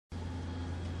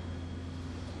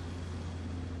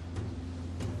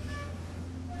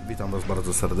Witam was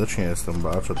bardzo serdecznie, jestem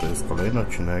Bacz, a to jest kolejny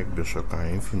odcinek Bioshocka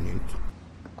Infinite.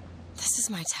 This is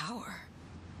my tower.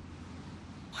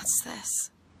 What's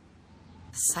this?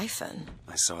 A siphon.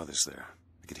 I saw this there.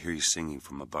 I could hear you singing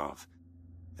from above.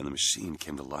 And the machine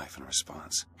came to life in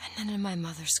response. And then in my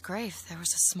mother's grave, there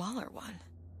was a smaller one.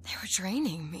 They were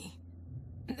draining me.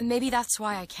 Maybe that's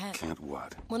why I can't... Can't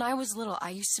what? When I was little, I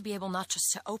used to be able not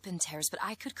just to open tears, but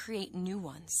I could create new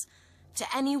ones. To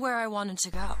anywhere I wanted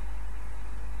to go.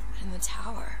 But in the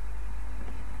tower...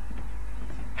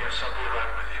 Yes, I'll be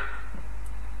right with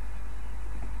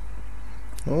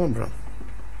you. No dobra.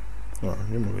 No,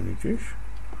 nie mogę liczyć.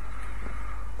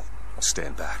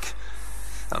 Stand back.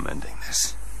 I'm ending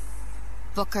this.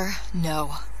 Booker, no.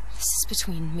 This is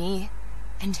between me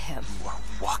and him. You are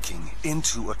walking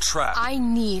into a trap. I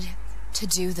need to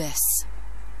do this.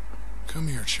 Come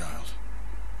here, child.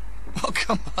 Oh,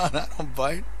 come on, I don't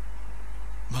bite.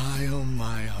 My, oh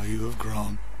my, how you have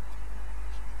grown.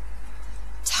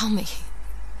 Tell me,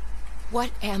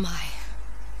 what am I?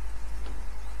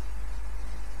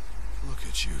 Look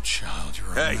at you, child,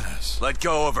 you're a mess. Let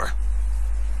go of her.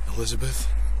 Elizabeth,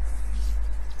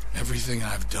 everything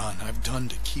I've done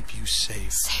to keep you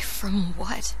safe. Safe from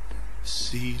what? The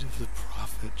seed of the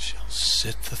prophet shall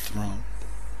sit the throne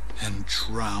and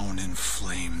drown in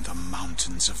flame the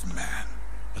mountains of man.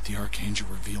 But the archangel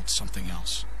revealed something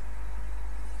else.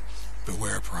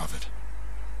 Beware, prophet.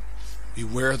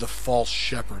 Beware the false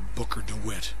shepherd, Booker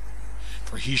DeWitt.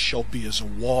 For he shall be as a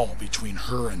wall between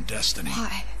her and destiny.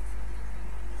 Why?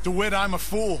 DeWitt, I'm a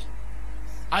fool.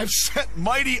 I've sent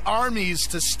mighty armies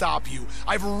to stop you.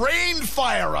 I've rained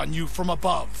fire on you from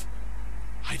above.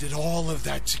 I did all of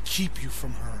that to keep you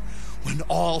from her, when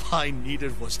all I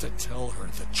needed was to tell her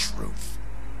the truth.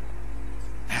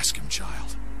 Ask him,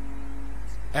 child.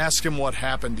 Ask him what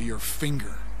happened to your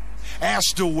finger.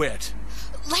 Ask DeWitt.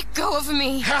 Let go of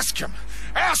me. Ask him.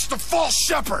 Ask the false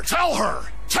shepherd. Tell her.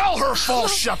 Tell her,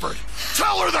 false shepherd.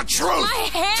 Tell her the truth. My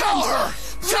hand. Tell her.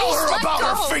 Tell her let about go.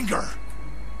 her finger.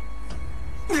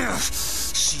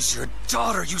 She's your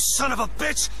daughter, you son of a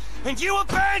bitch! And you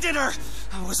abandoned her!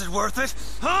 Was it worth it?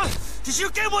 Huh? Did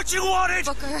you get what you wanted?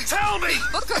 Booker. Tell me!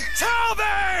 Booker. Tell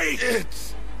me!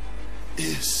 It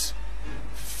is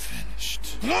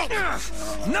finished.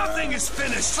 Nothing is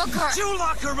finished! Booker. You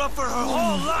lock her up for her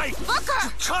whole life! Booker.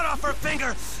 You cut off her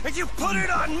finger, and you put it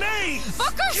on me!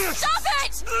 Booker, stop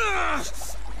it!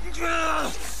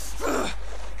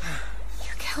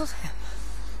 You killed him.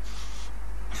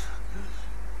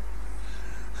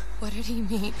 What did he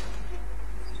mean?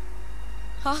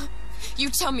 Huh?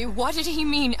 You tell me, what did he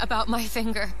mean about my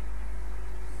finger?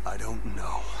 I don't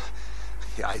know.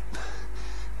 I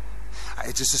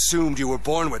just assumed you were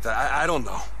born with it. I don't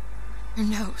know. Your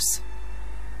nose.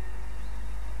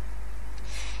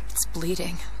 It's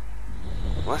bleeding.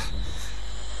 What?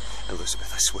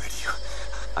 Elizabeth, I swear to you,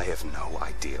 I have no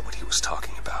idea what he was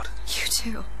talking about. You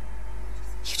too.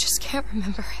 You just can't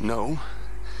remember it. No.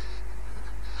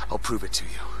 I'll prove it to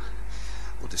you.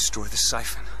 We'll destroy the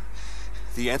siphon.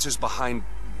 The answer's behind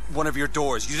one of your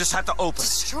doors. You just have to open it.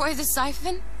 Destroy the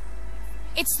siphon?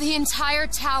 It's the entire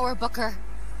tower, Booker.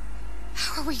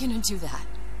 How are we gonna do that?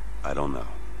 I don't know.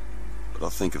 But I'll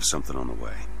think of something on the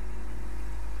way.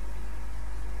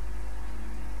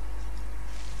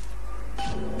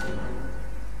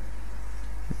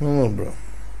 No dobra.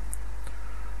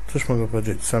 Coś mogę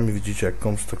powiedzieć. Sami widzicie, jak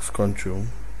Comstock skończył.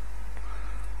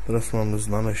 Teraz mamy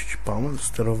znaleźć panel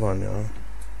sterowania.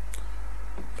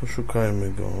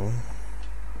 Poszukajmy go.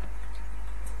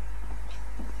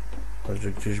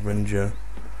 Także gdzieś będzie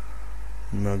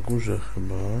na górze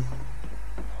chyba.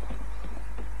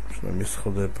 Przynajmniej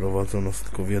schody prowadzą nas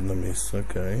tylko w jedno miejsce,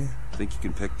 okej. Think you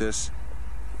can pick this?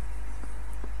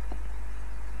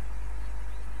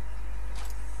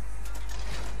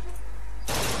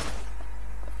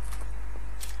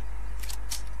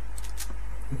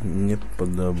 Nie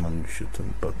podoba mi się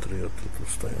ten patriota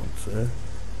tu stojący.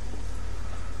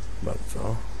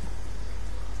 Bardzo.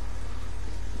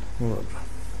 No dobra.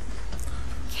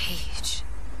 Cage.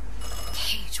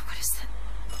 Cage, what is that?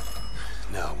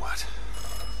 Now what?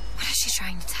 What is she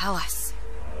trying to tell us?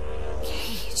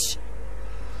 Cage.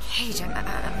 Cage,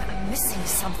 I'm missing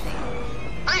something.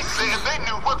 They said they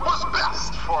knew what was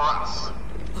best for us.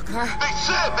 Booker? They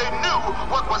said they knew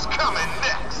what was coming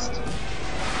next.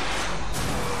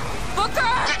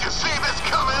 Booker! Did you see this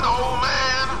coming, old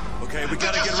man? Okay, we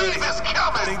gotta Did get you see ready. this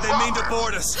coming, They mean to Booker?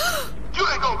 board us. You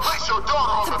ain't gonna place your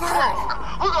daughter on The the bird. throne.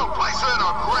 We're gonna place her in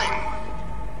her grave.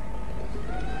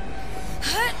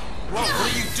 Whoa,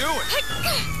 what are you doing?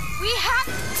 We have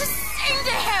to sing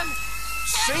to him!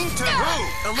 Sing to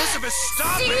who? Elizabeth,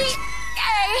 stop See? it!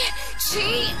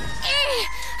 B-A-G-E.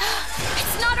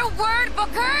 It's not a word,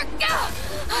 Booker.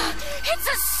 It's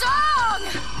a song.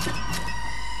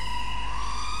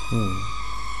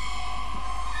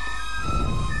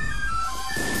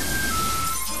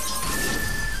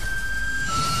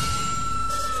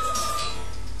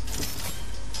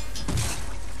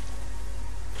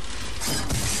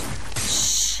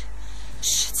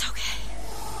 Shh, it's okay.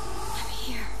 I'm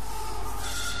here.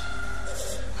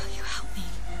 Will you help me?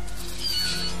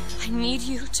 I need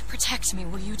you to protect me.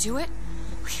 Will you do it?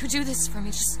 Will you do this for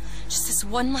me? Just this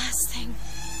one last thing.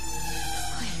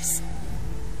 Please.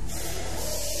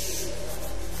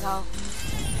 Go.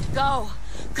 Go!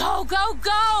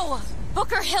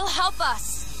 Booker, he'll help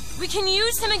us. We can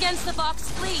use him against the Box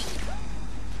fleet.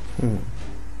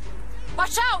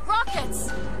 Watch out, rockets!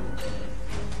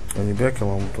 A niby jak ja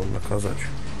mam mu to nakazać?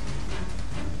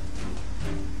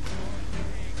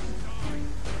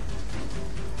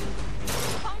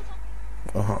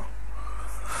 Aha.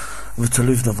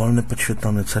 Wyceluj w dowolny,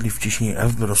 podświetlony cel i wciśnij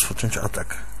F, by rozpocząć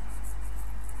atak.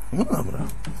 No dobra.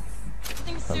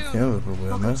 Chętnie,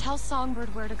 wypróbujemy. Tell Songbird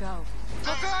where to go.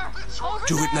 Over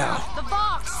Do it there! now. The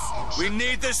box! We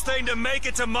need this thing to make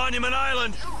it to Monument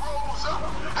Island. You rose up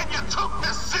and you took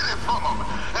this city from them.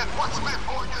 And what's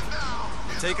before you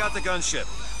now is Take out the gunship.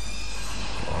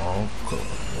 O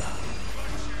kurde.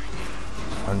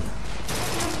 Fajnie.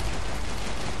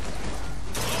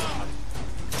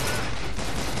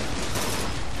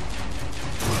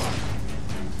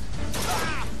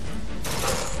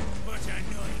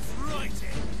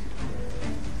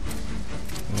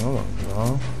 No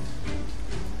dobra.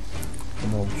 To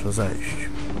muszę zejść.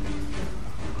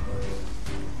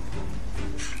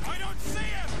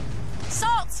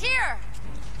 Salt's here!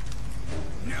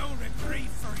 No reprieve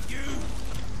for you.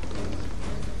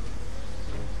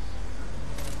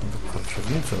 Do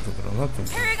karczownicy, to granatem.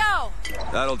 Here you go!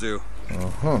 That'll do.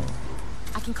 Aha.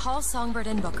 I can call Songbird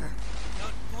and Booker.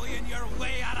 Not bullying your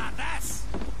way out of this.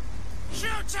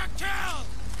 Shoot to kill.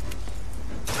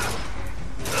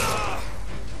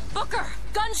 Booker!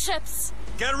 Gunships!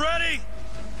 Get ready!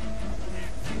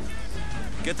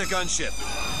 Get the gunship.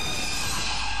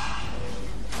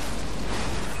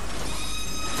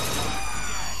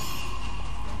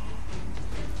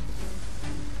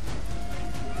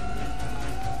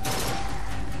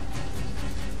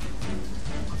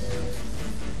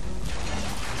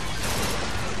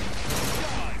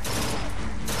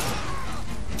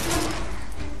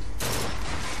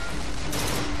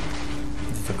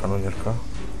 Gdzie ta kanonierka?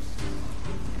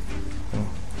 O,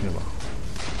 nie ma.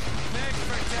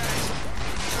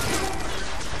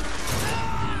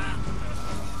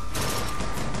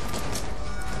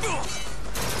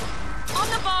 On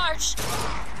the barge!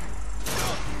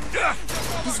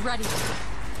 He's ready.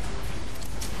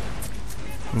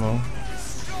 No.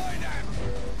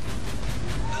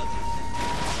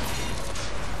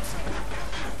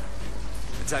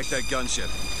 Attack that gunship.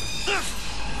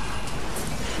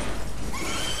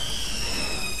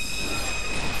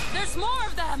 There's more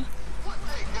of them! what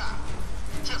they got.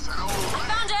 Just an old man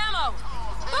Found ammo!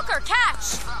 Booker,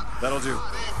 catch! That'll do.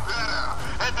 better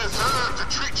and deserve to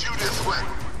treat you this way.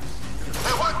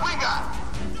 And what we got?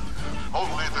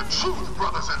 Only the truth,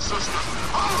 brothers and sisters.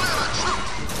 Only the truth.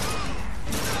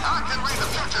 I can read the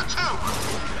future too.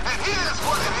 And here's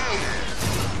what it is.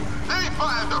 They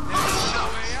fired the first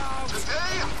shots.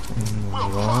 Today, we'll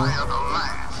fire the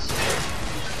last.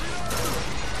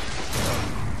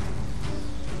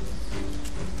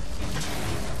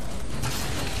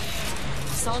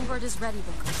 Songbird is ready,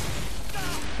 Booker.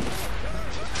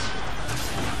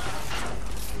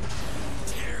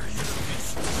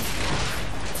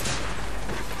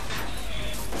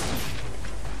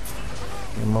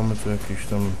 Mamy tu jakieś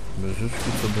tam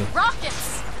wieżyczki, co by...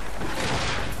 Rockets!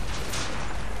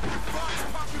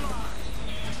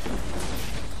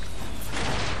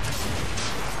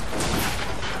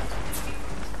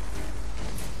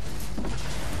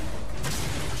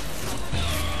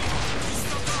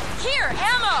 Here,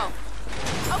 ammo!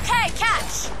 Okay,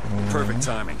 catch! Perfect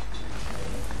timing.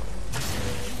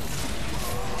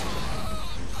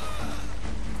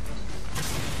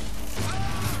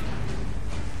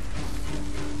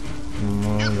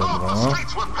 No You thought the dobra.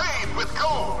 streets were paved with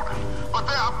gold, but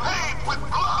they are paved with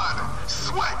blood,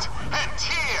 sweat, and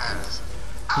tears.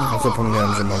 No,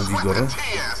 zapomniałem, że mam Blood, sweat, wigory. and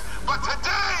tears. But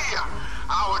today,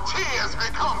 our tears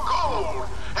become gold,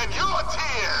 and your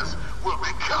tears will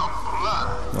become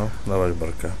blood. No, dawaj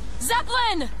barkę.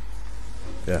 Zeppelin!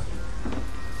 Ja.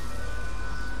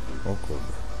 O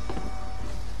kurde.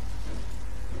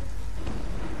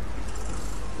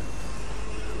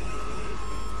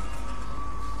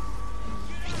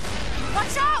 Watch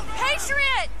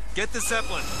Get the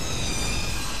Zeppelin.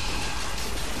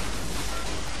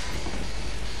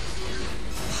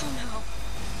 Oh no.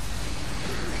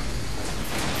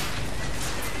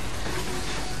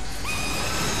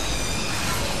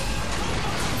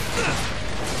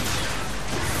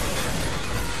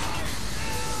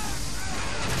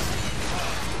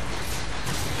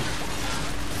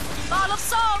 Bottle of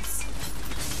salts!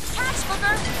 Catch,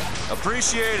 Booker!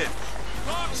 Appreciate it.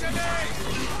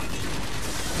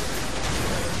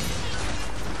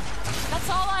 That's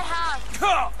all I have.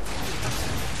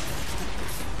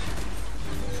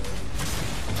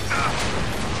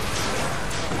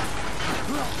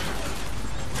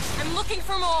 I'm looking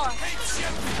for more. I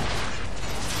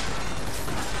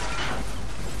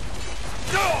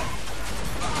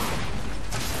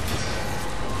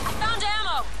found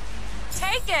ammo.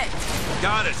 Take it.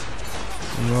 Got it.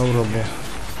 Dobra, bo...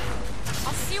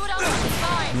 I'll see what else I can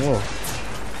find. No.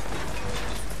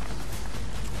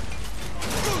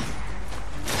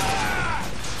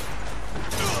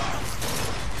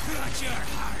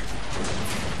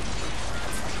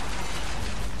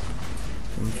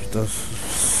 Ten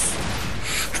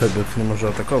szczebek nie może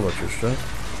atakować jeszcze. I'll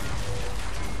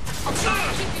try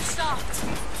to keep you stopped.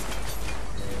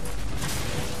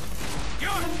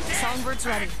 Songbird's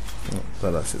ready. No,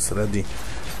 teraz jest ready.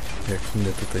 Jak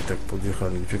mnie tutaj tak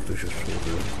podjechali, gdzie ktoś jeszcze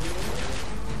był?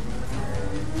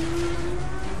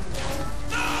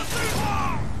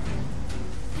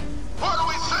 What do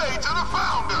we say to the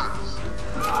founders?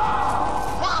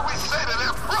 What do we say to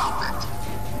their prophet?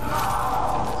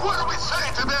 What do we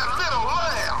say to their little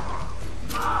lamb?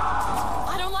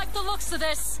 I don't like the looks of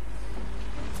this.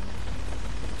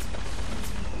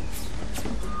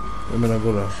 Idziemy na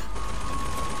górę.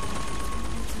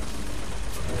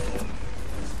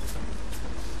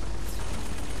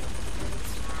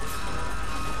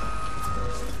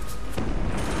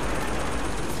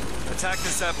 Attack the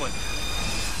Zeppelin.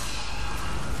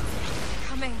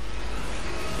 Coming.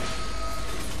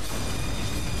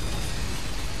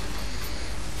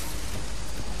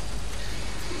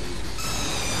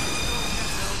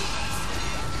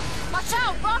 Watch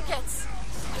out, rockets!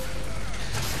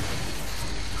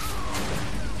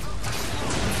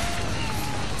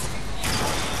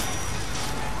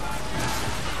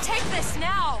 Take this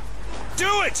now!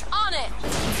 Do it! On it!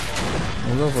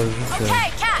 No dobra, rzucę.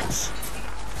 Okay, catch!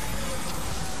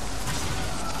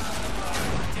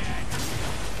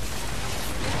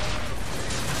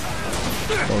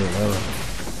 Oj, ale...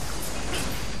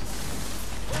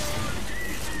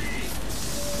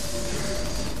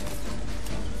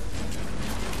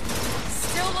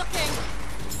 Still looking.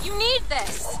 You need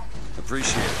this!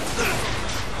 Appreciate it.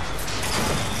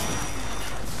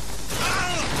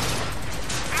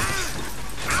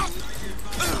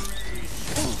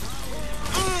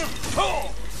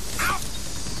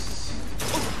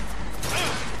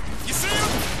 You see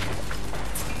him?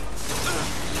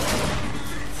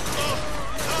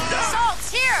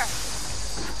 Salt's here!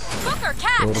 Booker,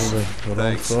 catch! Kurde,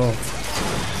 gorąco.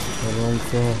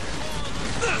 Gorąco.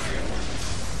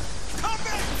 Come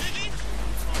back, Piggy!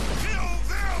 Kill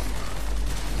them!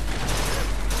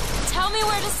 Tell me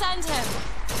where to send him.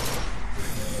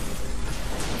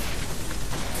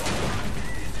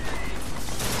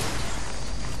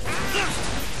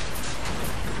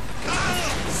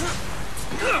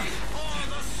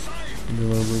 Idę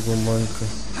na drugą bańkę.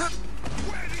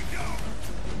 Where'd he go?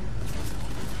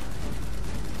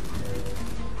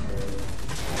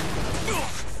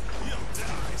 You'll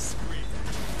die, scream.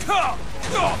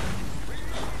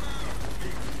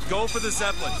 Go for the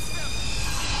Zeppelin.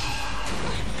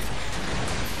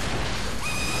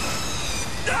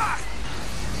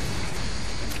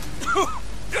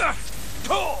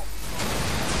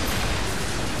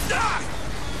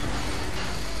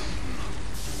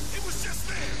 It was just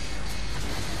there.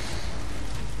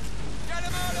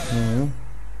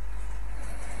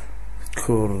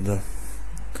 Kurde.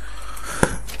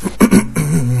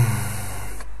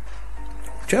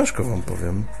 Ciężko wam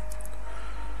powiem.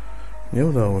 Nie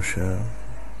udało się.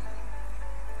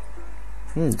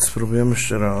 Nic, spróbujemy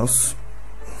jeszcze raz.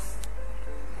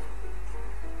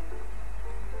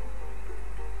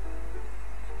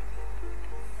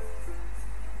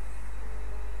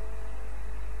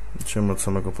 Lecimy od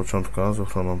samego początku z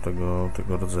ochroną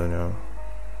tego rdzenia.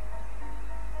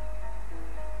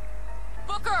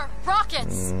 Booker,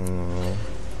 rockets!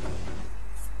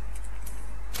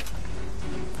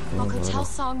 Booker, tell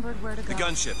Songbird where to go. The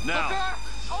gunship, now. Booker,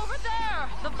 over there!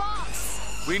 The box!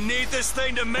 We need this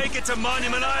thing to make it to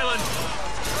Monument Island.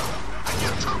 And you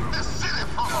took this city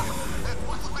from them. And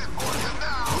what's before you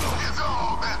now is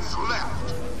all that's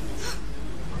left.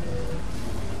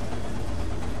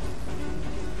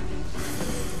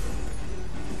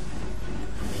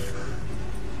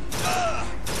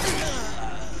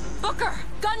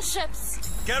 gunships!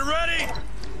 Get ready! Get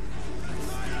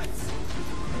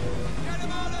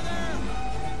him out of there!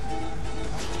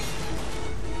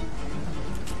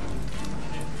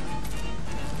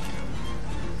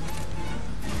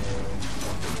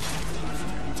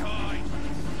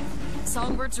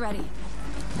 Songbird's ready.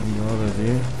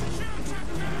 Already.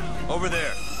 Over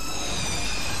there.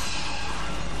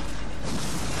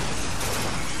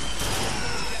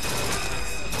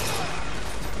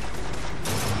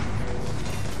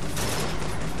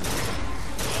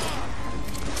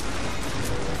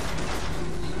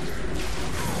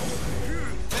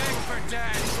 Thanks for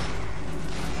that.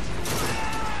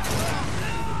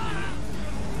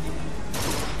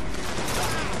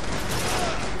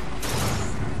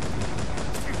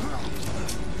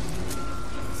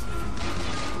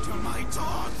 To my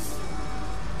dogs.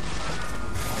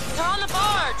 They're on the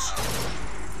barge!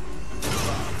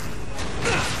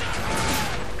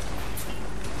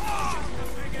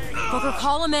 Booker,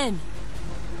 call him in.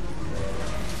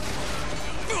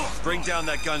 Bring down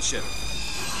that gunship.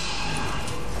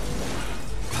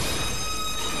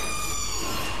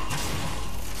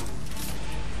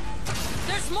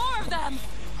 There's more of them!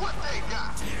 What they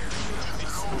got? Just an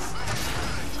old man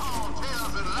telling tall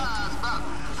tales and lies about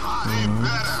how they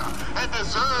better and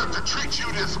deserve to treat you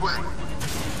this way.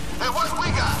 And what we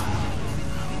got?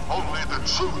 Only the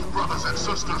truth, brothers and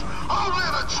sisters. Only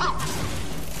the truth.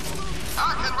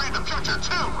 I can read the future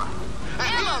too. And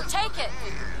Ammo, here's take what it.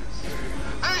 is.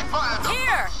 They fired the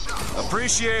Here. first shot.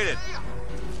 Appreciate it.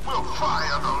 We'll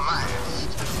fire the last.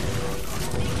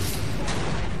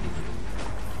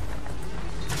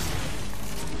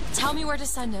 Tell me where to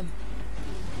send him.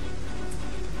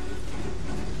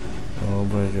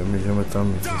 Dobra, idziemy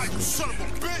tam. Die, you son of a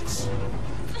bitch!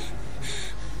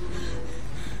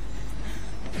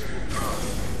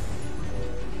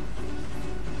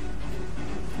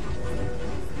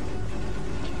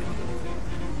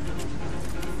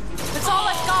 That's all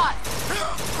I've got!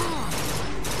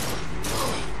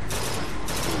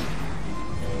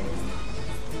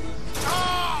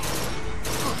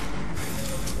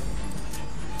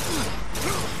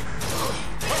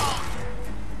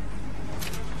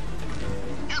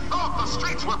 You thought the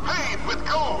streets were paved with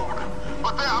gold,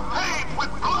 but they are paved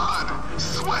with blood,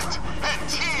 sweat, and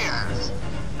tears.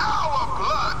 Our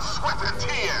blood, sweat, and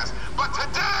tears. But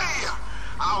today,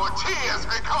 our tears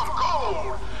become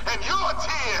gold, and your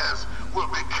tears will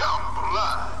become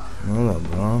blood. No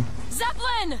dobra.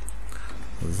 Zeppelin!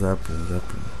 Zeppelin.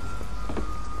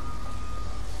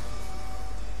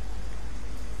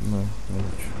 No,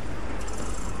 chodź.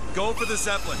 Go for the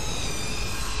Zeppelin.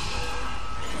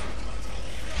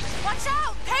 Watch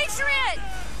out! Patriot!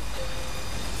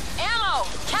 Ammo!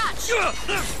 Catch!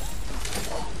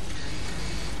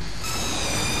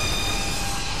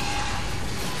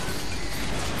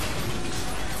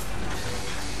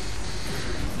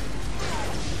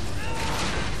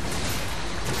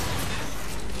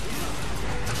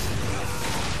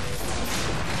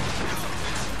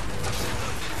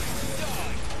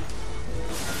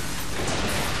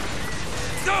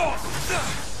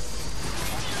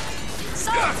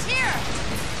 Swords here!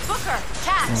 Booker,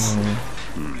 catch!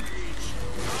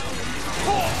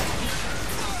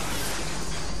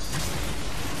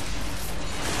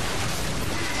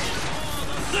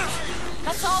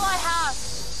 That's all I have.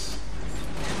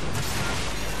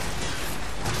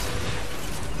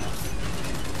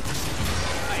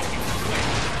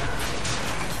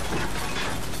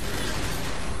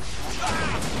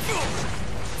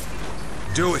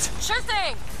 Do it. Sure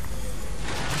thing.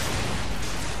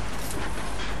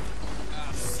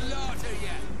 I'll slaughter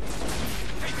ya.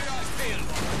 Keep your eyes peeled.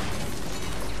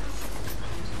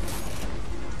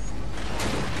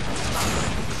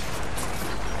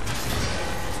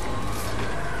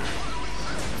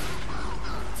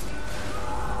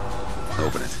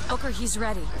 Open it. Booker, he's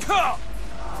ready.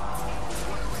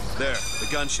 There, the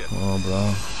gunship.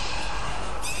 Dobra.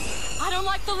 I don't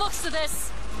like the looks of this.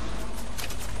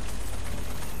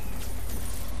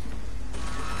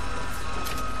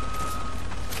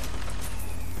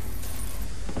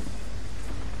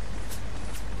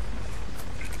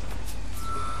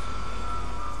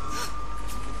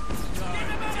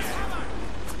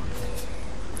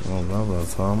 Dobra,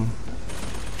 wracam.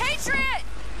 Patriot!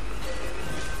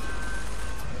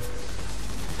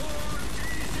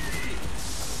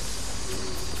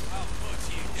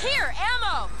 Here,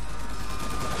 ammo!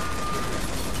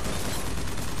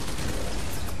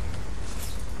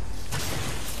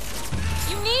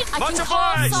 You need... I Much can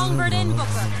call obliged. Songbird in,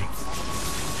 Booker.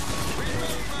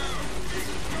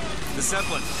 The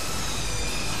Zeppelin.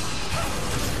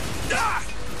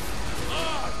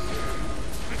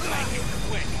 Make it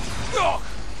quick.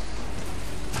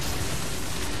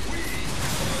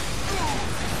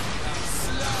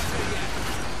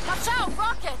 Watch out,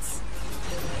 rockets!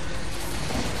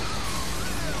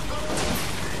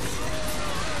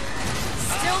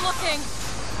 Still looking.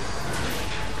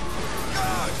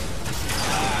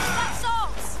 That's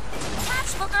Salts!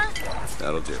 Catch, Booker!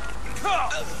 That'll do.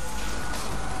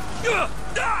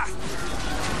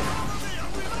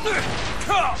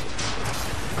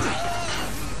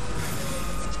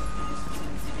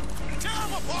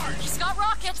 He's got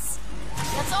rockets.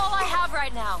 That's all I have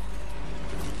right now.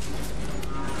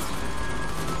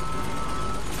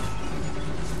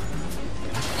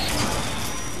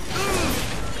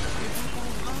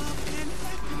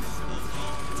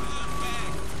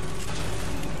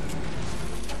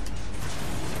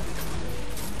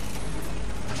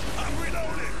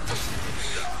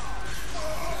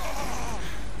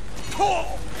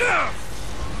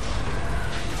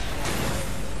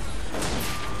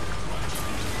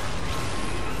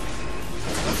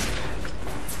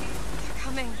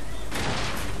 Coming.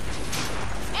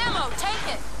 Ammo,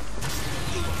 take it.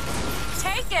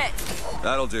 Take it.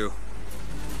 That'll do.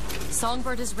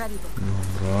 Songbird is ready, Booker.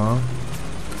 Dobra.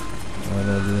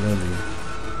 Ready.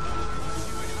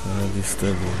 Ready z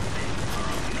tyłu.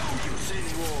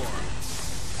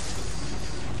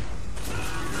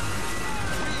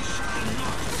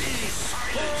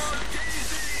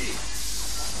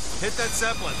 Hit that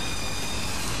Zeppelin.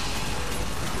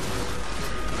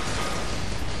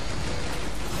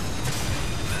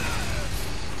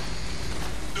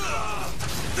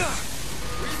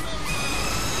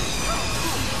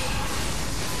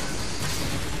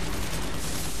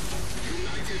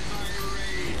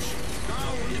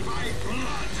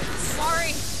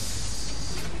 Sorry.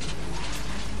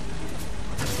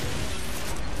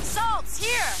 Salts,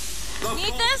 here.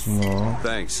 Need this? No.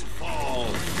 Thanks.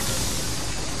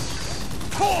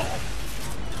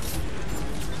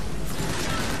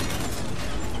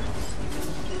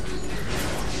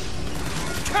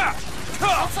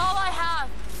 That's all I have.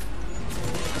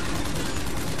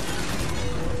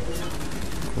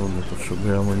 Kurde,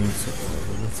 potrzebuję amunicji.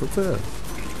 No co to jest?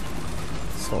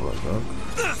 Sola, tak?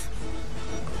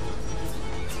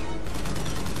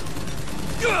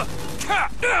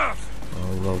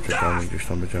 No, dobra, uciekamy, gdzieś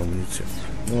tam będzie amunicja.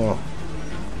 No.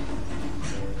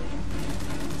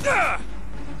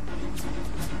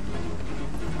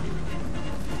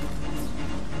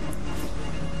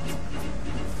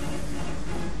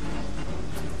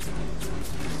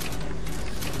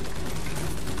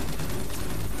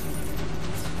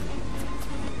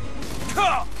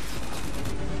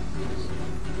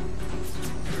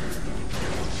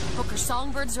 Booker,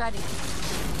 Songbird's ready.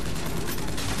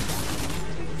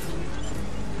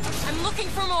 I'm looking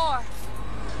for more.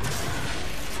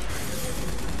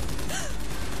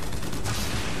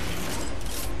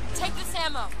 Take this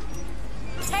ammo.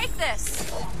 Take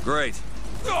this. Great.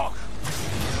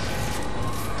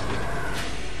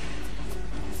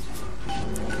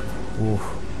 Uff,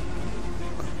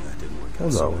 That didn't work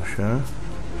out so udało well. się.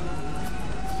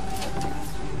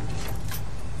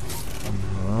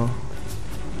 No.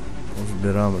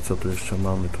 Zbieramy, co tu jeszcze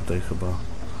mamy. Tutaj chyba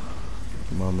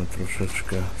mamy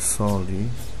troszeczkę soli.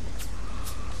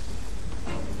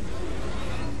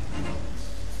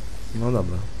 No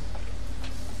dobra.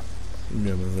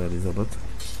 Idziemy za Elizabeth.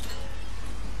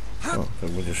 O,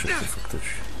 tak będzie szybko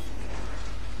faktycznie.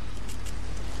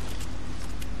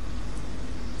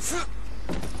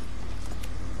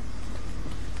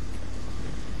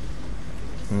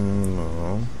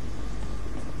 No.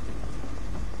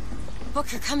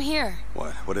 Booker, come here.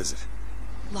 What? What is it?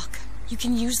 Look, you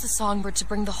can use the Songbird to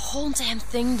bring the whole damn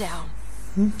thing down.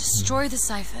 Destroy the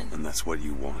siphon. And that's what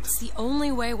you want. It's the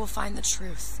only way we'll find the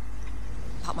truth.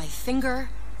 About my finger,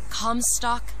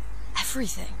 Comstock,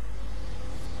 everything.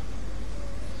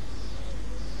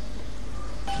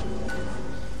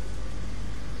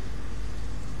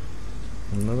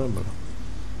 No dobra.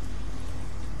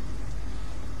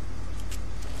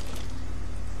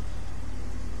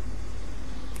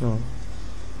 No.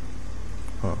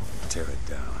 O. Tear it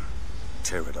down.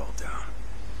 Tear it all down.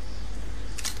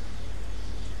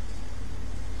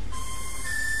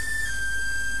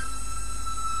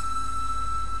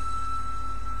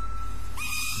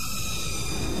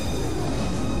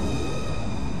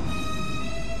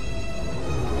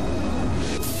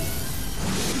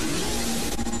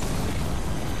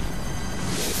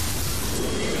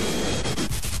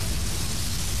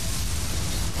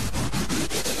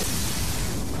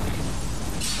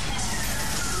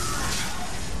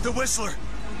 The Whistler!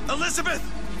 Elizabeth!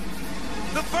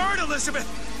 The bird, Elizabeth!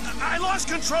 I lost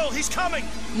control! He's coming!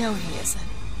 No, he isn't.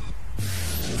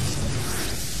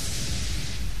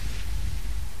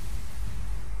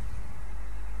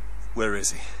 Where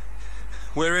is he?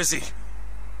 Where is he?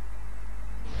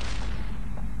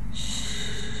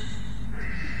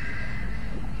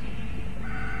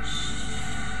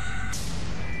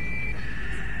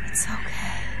 It's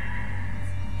okay.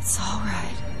 It's all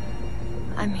right.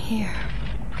 I'm here.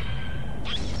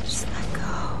 Just let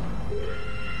go.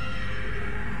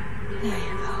 There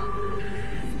you go.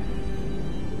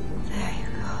 There you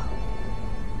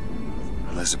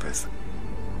go. Elizabeth,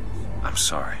 I'm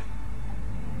sorry.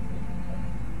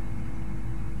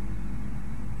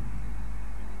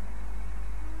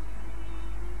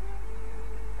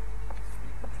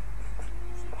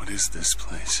 What is this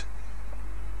place?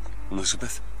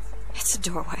 Elizabeth? It's a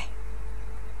doorway.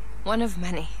 One of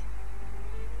many.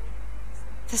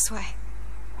 This way.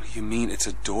 What do you mean it's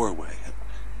a doorway?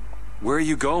 Where are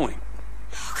you going?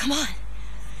 Oh, come on.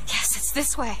 Yes, it's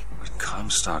this way. What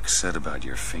Comstock said about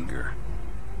your finger.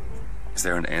 Is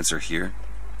there an answer here?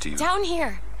 Do you... Down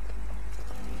here.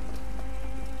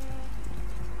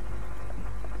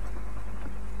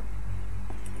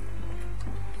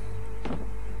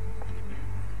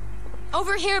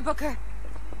 Over here, Booker.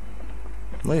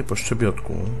 No i po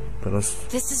szczebiotku. Teraz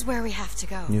This is where we have to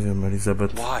go. nie wiem,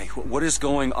 Elizabeth. Why? What is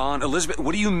going on? Elizabeth,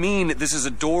 what do you mean this is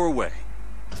a doorway?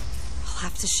 I'll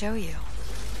have to show you.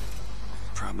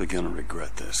 Probably gonna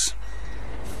regret this.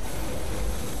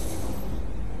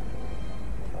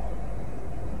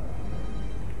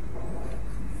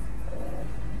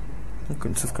 No,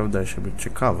 końcówka wydaje się być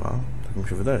ciekawa. Tak mi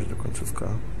się wydaje, że to końcówka.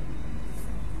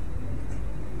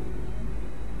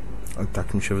 Ale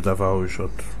tak mi się wydawało już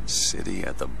od City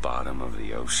at the bottom of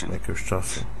the ocean. jakiegoś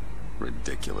czasu.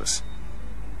 Ridiculous.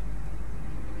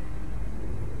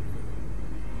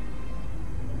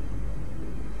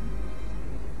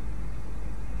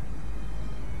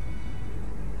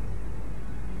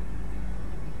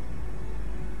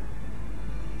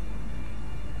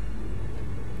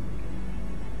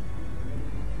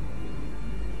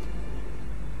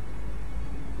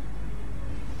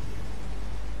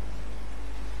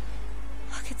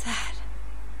 Look at that.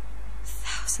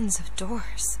 Thousands of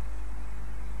doors.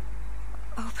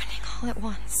 Opening all at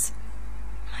once.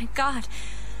 My God,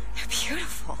 they're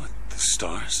beautiful. What, the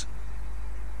stars?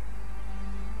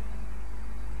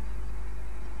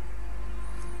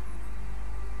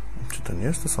 Czy to nie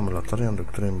jest ta sama latarnia, do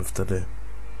której my wtedy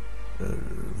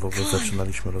w ogóle Come on.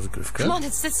 zaczynaliśmy rozgrywkę? Come on,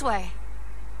 it's this way.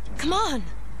 Come on.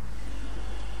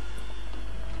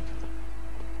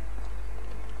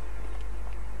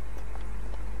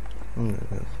 Nie,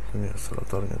 to nie jest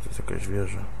latarnia, to jest jakaś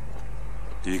wieża.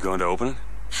 You going to open it?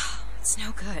 It's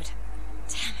no good.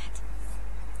 Damn it.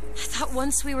 I thought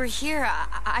once we were here,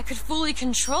 I could fully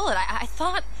control it. I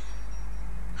thought...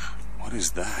 What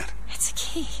is that? It's a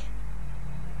key.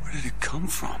 Where did it come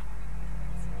from?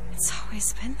 It's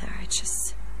always been there. I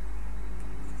just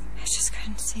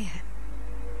couldn't see it.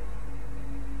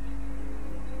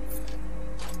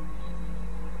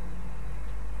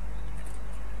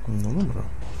 No dobra,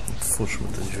 otwórzmy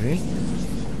te drzwi.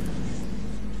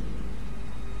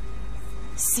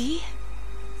 See?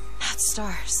 Not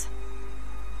stars.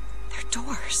 They're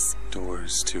doors.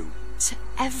 Doors to... To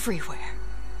everywhere.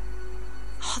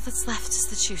 All that's left is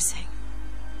the choosing.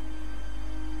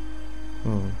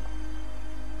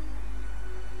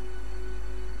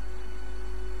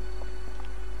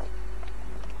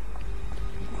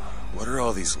 What are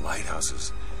all these lighthouses?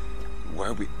 Why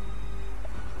are we...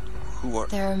 Who are...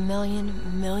 There are a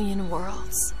million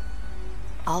worlds.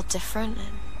 All different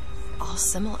and all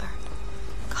similar.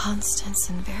 Constants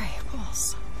and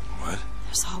variables. What?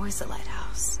 There's always a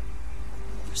lighthouse.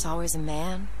 There's always a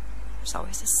man. There's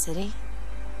always a city.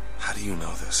 How do you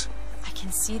know this? I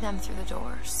can see them through the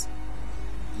doors.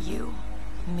 You,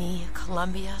 me,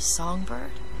 Columbia,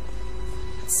 Songbird.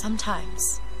 But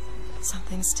sometimes,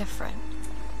 something's different.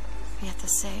 Yet the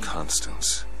same.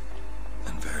 Constants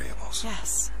and variables.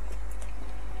 Yes.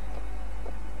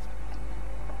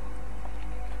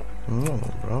 No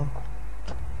dobra.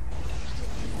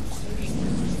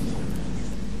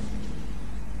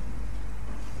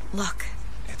 Look.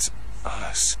 It's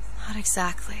us. Not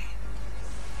exactly.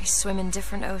 We swim in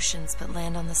different oceans but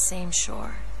land on the same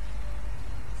shore.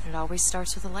 It always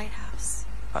starts with a lighthouse.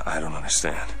 I don't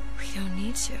understand. We don't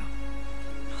need to.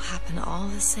 It'll happen all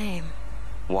the same.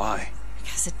 Why?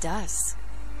 Because it does.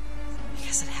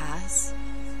 Because it has.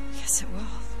 Because it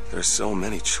will. There's so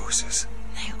many choices.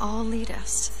 They all lead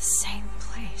us to the same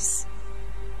place.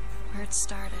 Where it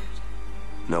started.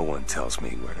 No one tells me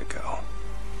where to go.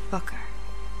 Booker.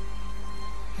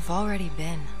 You've already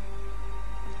been.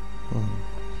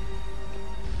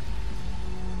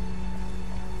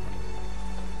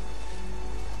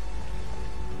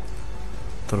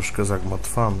 troszkę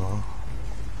zagmatwano.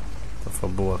 Ta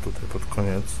fabuła tutaj pod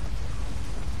koniec.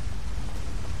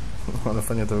 No, ale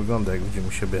fajnie to wygląda, jak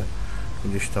widzimy siebie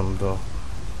gdzieś tam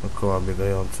dookoła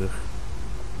biegających.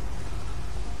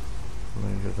 No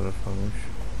i gdzie teraz mam iść?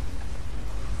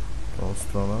 W tą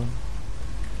stronę.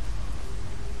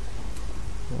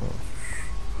 No,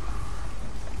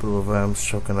 próbowałem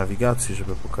strzałkę nawigacji,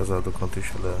 żeby pokazała dokąd iść,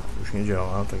 ale już nie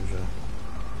działa, także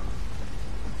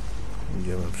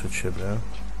idziemy przed siebie.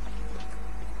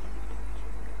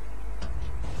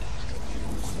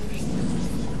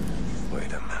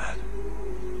 Wait a minute.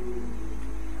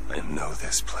 I know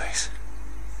this place.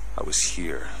 I was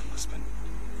here. It's been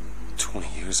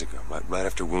 20 years ago, right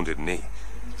after Wounded Knee.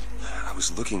 I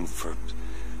was looking for...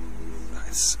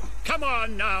 Come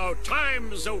on now,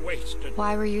 time's a-wasted.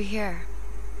 Why were you here?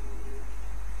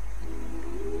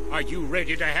 Are you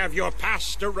ready to have your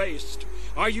past erased?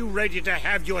 Are you ready to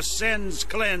have your sins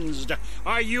cleansed?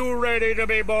 Are you ready to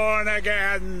be born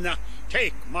again?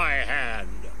 Take my hand.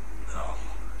 No.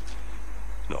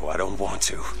 No, I don't want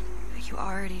to. You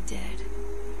already did,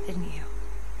 didn't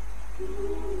you?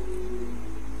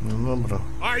 No dobra.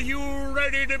 Are you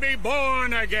ready to be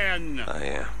born again? I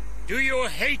am. Do you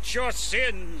hate your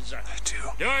sins? I do.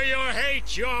 Do you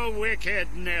hate your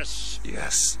wickedness?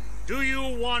 Yes. Do you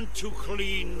want to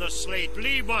clean the slate,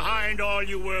 leave behind all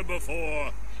you were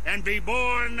before, and be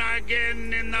born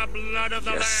again in the blood of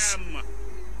the Yes. Lamb?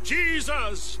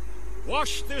 Jesus,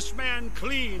 wash this man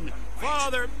clean.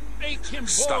 Father, make him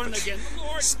Stop born it. again.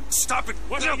 Lord, Stop it!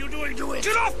 what are you doing to it?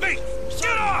 Get off me!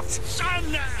 Get off!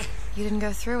 Son! You didn't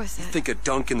go through with it. Think a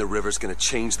dunk in the river's gonna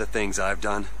change the things I've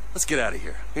done? Let's get out of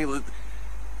here. Hey,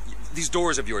 these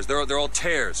doors of yours, they're all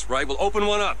tears, right? Well, open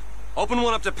one up. Open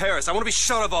one up to Paris. I want to be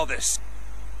shut of all this.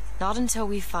 Not until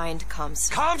we find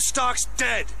Comstock. Comstock's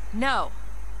dead! No.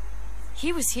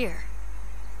 He was here.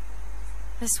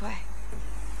 This way.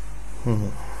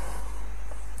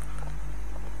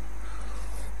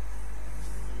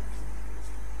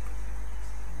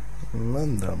 No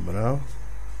dobra.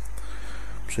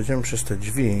 Przejdziemy przez te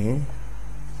drzwi,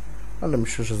 ale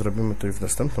myślę, że zrobimy to i w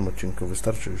następnym odcinku.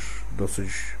 Wystarczy, już dosyć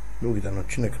długi ten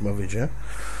odcinek chyba wyjdzie.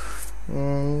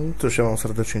 To już ja Wam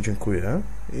serdecznie dziękuję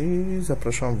i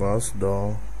zapraszam Was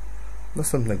do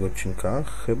następnego odcinka,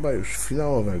 chyba już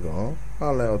finałowego,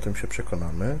 ale o tym się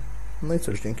przekonamy. No i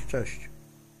cóż, dzięki, cześć.